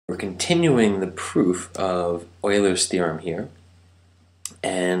We're continuing the proof of Euler's theorem here.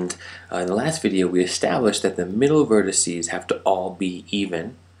 And in the last video, we established that the middle vertices have to all be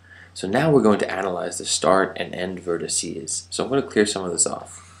even. So now we're going to analyze the start and end vertices. So I'm going to clear some of this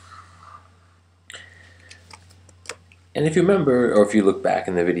off. And if you remember, or if you look back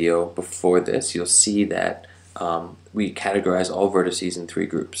in the video before this, you'll see that we categorize all vertices in three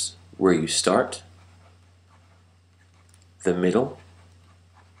groups: where you start, the middle,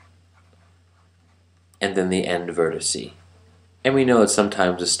 and then the end vertice. And we know that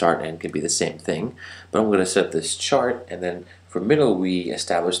sometimes the start and end can be the same thing, but I'm going to set up this chart, and then for middle we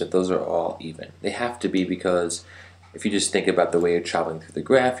establish that those are all even. They have to be, because if you just think about the way you're traveling through the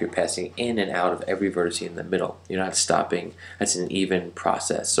graph, you're passing in and out of every vertex in the middle. You're not stopping. That's an even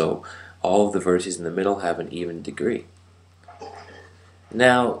process. So all of the vertices in the middle have an even degree.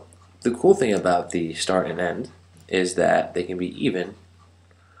 Now, the cool thing about the start and end is that they can be even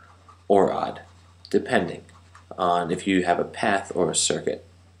or odd, depending on if you have a path or a circuit.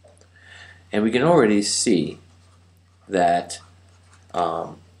 And we can already see that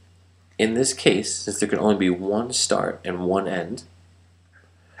in this case, since there can only be one start and one end,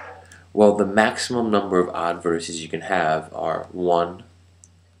 well, the maximum number of odd vertices you can have are 1,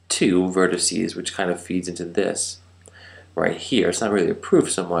 2 vertices, which kind of feeds into this right here. It's not really a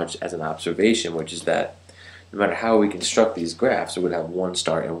proof so much as an observation, which is that no matter how we construct these graphs, it would have one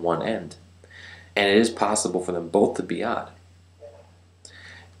start and one end. And it is possible for them both to be odd.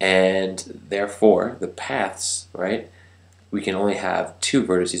 And therefore, the paths, right, we can only have 2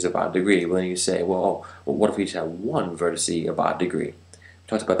 vertices of odd degree. Well, then you say, well, what if we just have 1 vertice of odd degree? We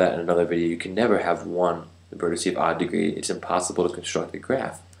talked about that in another video. You can never have 1 vertice of odd degree. It's impossible to construct a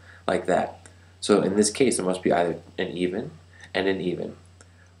graph like that. So in this case, there must be either an even and an even,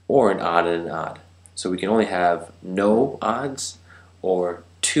 or an odd and an odd. So we can only have no odds or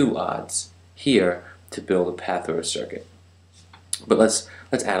 2 odds here to build a path or a circuit. But let's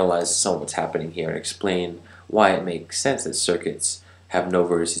analyze some of what's happening here and explain why it makes sense that circuits have no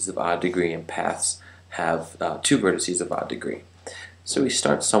vertices of odd degree and paths have 2 vertices of odd degree. So we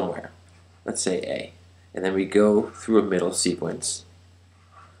start somewhere, let's say A, and then we go through a middle sequence.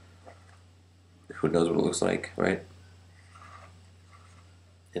 Who knows what it looks like, right?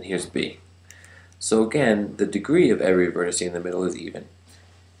 And here's B. So again, the degree of every vertex in the middle is even.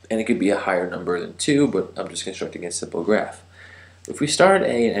 And it could be a higher number than 2, but I'm just constructing a simple graph. If we start at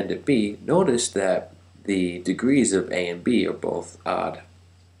A and end at B, notice that the degrees of A and B are both odd.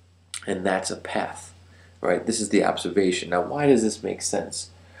 And that's a path, right? This is the observation. Now, why does this make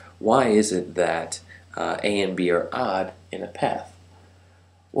sense? Why is it that A and B are odd in a path?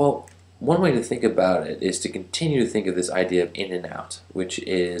 Well, one way to think about it is to continue to think of this idea of in and out, which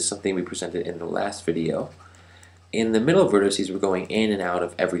is something we presented in the last video. In the middle vertices, we're going in and out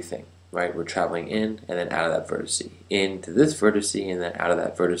of everything, right? We're traveling in and then out of that vertex, into this vertex and then out of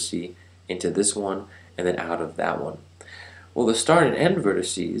that vertex, into this one and then out of that one. Well, the start and end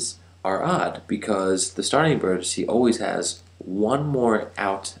vertices are odd because the starting vertex always has one more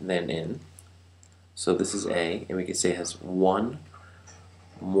out than in. So this is A, and we can say it has one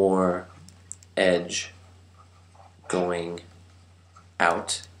more edge going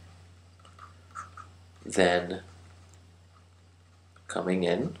out than coming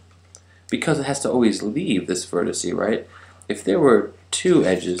in, because it has to always leave this vertex, right? If there were 2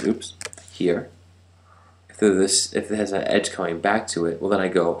 edges, here, if it has an edge coming back to it, well, then I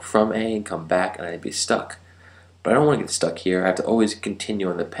go from A and come back and I'd be stuck. But I don't want to get stuck here. I have to always continue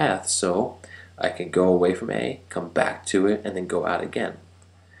on the path, so I can go away from A, come back to it, and then go out again.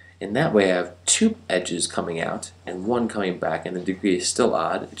 In that way, I have 2 edges coming out and 1 coming back, and the degree is still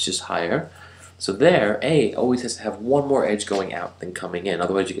odd. It's just higher. So there, A always has to have 1 more edge going out than coming in,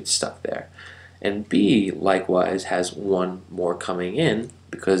 otherwise you get stuck there. And B, likewise, has 1 more coming in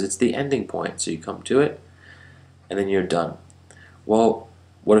because it's the ending point. So you come to it, and then you're done. Well,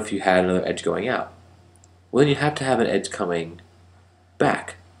 what if you had another edge going out? Well, then you have to have an edge coming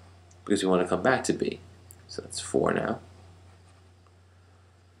back because you want to come back to B. So that's 4 now.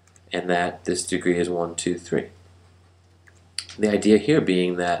 And that this degree is 1, 2, 3. The idea here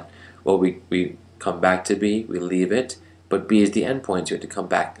being that, well, we come back to B, we leave it, but B is the endpoint, so you have to come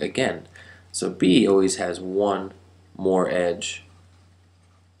back again. So B always has 1 more edge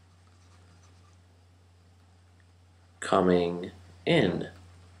coming in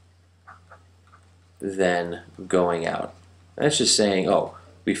than going out. That's just saying, oh,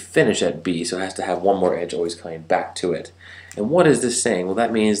 we finish at B, so it has to have 1 more edge always coming back to it. And what is this saying? Well,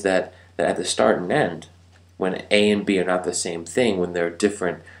 that means that at the start and end, when A and B are not the same thing, when they're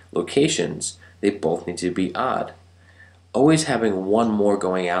different locations, they both need to be odd. always having one more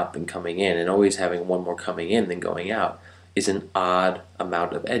going out than coming in, and always having one more coming in than going out, is an odd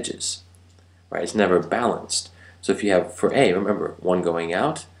amount of edges, right? It's never balanced. So if you have, for A, remember, one going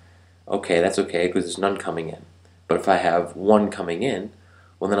out, okay, that's okay because there's none coming in. But if I have one coming in,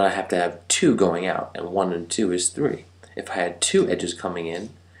 well, then I have to have two going out, and 1 and 2 is 3. If I had two edges coming in,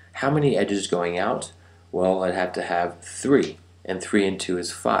 how many edges going out? Well, I'd have to have 3, and 3 and 2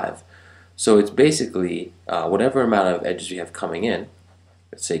 is 5. So it's basically whatever amount of edges we have coming in,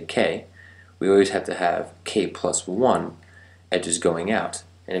 let's say k, we always have to have k plus 1 edges going out.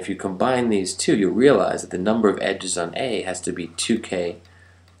 And if you combine these two, you'll realize that the number of edges on A has to be 2k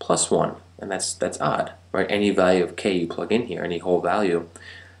plus 1, and that's odd, right? Any value of k you plug in here, any whole value,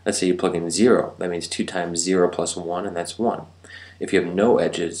 let's say you plug in 0, that means 2 times 0 plus 1, and that's 1. If you have no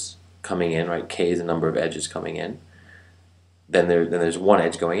edges coming in, right, k is the number of edges coming in, then there's one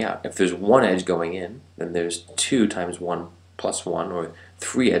edge going out. If there's one edge going in, then there's 2 times 1 plus 1, or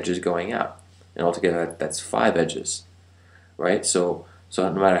 3 edges going out. And altogether, that's 5 edges, right? So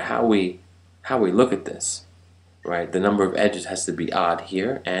no matter how we look at this, right, the number of edges has to be odd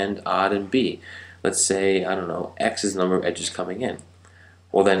here and odd in B. Let's say, I don't know, x is the number of edges coming in.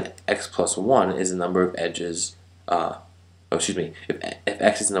 Well, then x plus 1 is the number of edges, if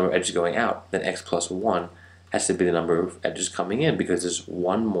x is the number of edges going out, then x plus 1 has to be the number of edges coming in, because there's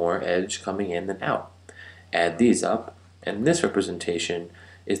one more edge coming in than out. Add these up, and this representation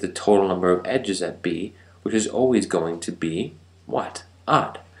is the total number of edges at B, which is always going to be what?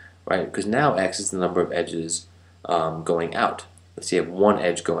 Odd, right? Because now x is the number of edges going out. Let's say you have one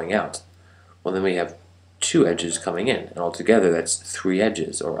edge going out. Well, then we have 2 edges coming in, and altogether that's 3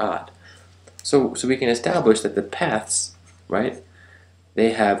 edges, or odd. So we can establish that the paths, right,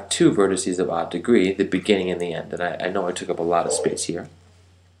 they have 2 vertices of odd degree, the beginning and the end. And I know I took up a lot of space here.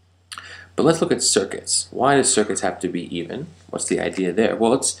 But let's look at circuits. Why do circuits have to be even? What's the idea there?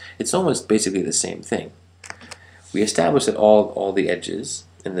 Well, it's almost basically the same thing. We established that all the edges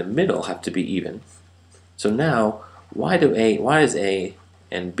in the middle have to be even. So now, why does A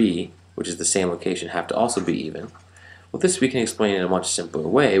and B, which is the same location, have to also be even? Well, this we can explain in a much simpler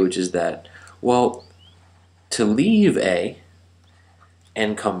way, which is that, well, to leave A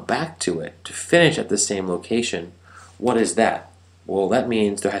and come back to it, to finish at the same location, what is that? Well, that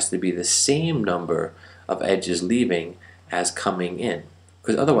means there has to be the same number of edges leaving as coming in.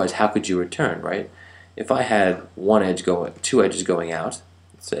 Because otherwise, how could you return, right? If I had 2 edges going out,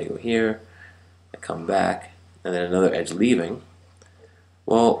 let's say I go here, I come back, and then another edge leaving,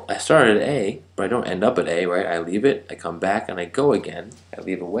 well, I started at A, but I don't end up at A, right? I leave it, I come back, and I go again. I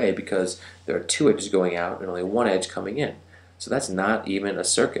leave away because there are 2 edges going out and only 1 edge coming in. So that's not even a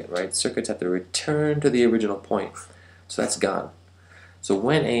circuit, right? Circuits have to return to the original point. So that's gone. So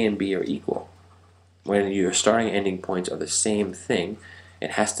when A and B are equal, when your starting and ending points are the same thing, they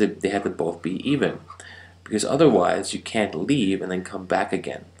have to both be even. Because otherwise you can't leave and then come back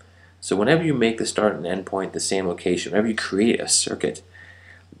again. So whenever you make the start and end point the same location, whenever you create a circuit,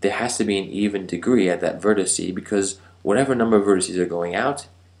 there has to be an even degree at that vertice, because whatever number of vertices are going out,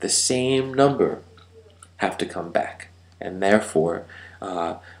 the same number have to come back. And therefore,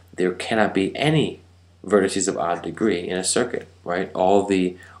 there cannot be any vertices of odd degree in a circuit, right? All of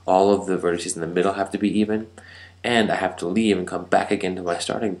the vertices in the middle have to be even, and I have to leave and come back again to my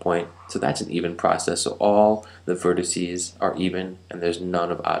starting point. So that's an even process. So all the vertices are even, and there's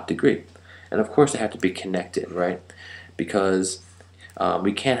none of odd degree. And of course, they have to be connected, right? Because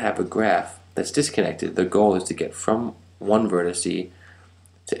we can't have a graph that's disconnected. The goal is to get from one vertice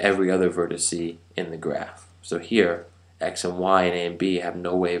to every other vertice in the graph. So here, x and y and a and b have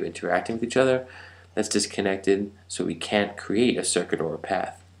no way of interacting with each other. That's disconnected, so we can't create a circuit or a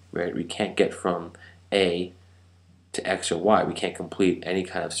path, right? We can't get from A to x or y. We can't complete any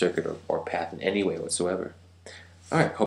kind of circuit or path in any way whatsoever. All right.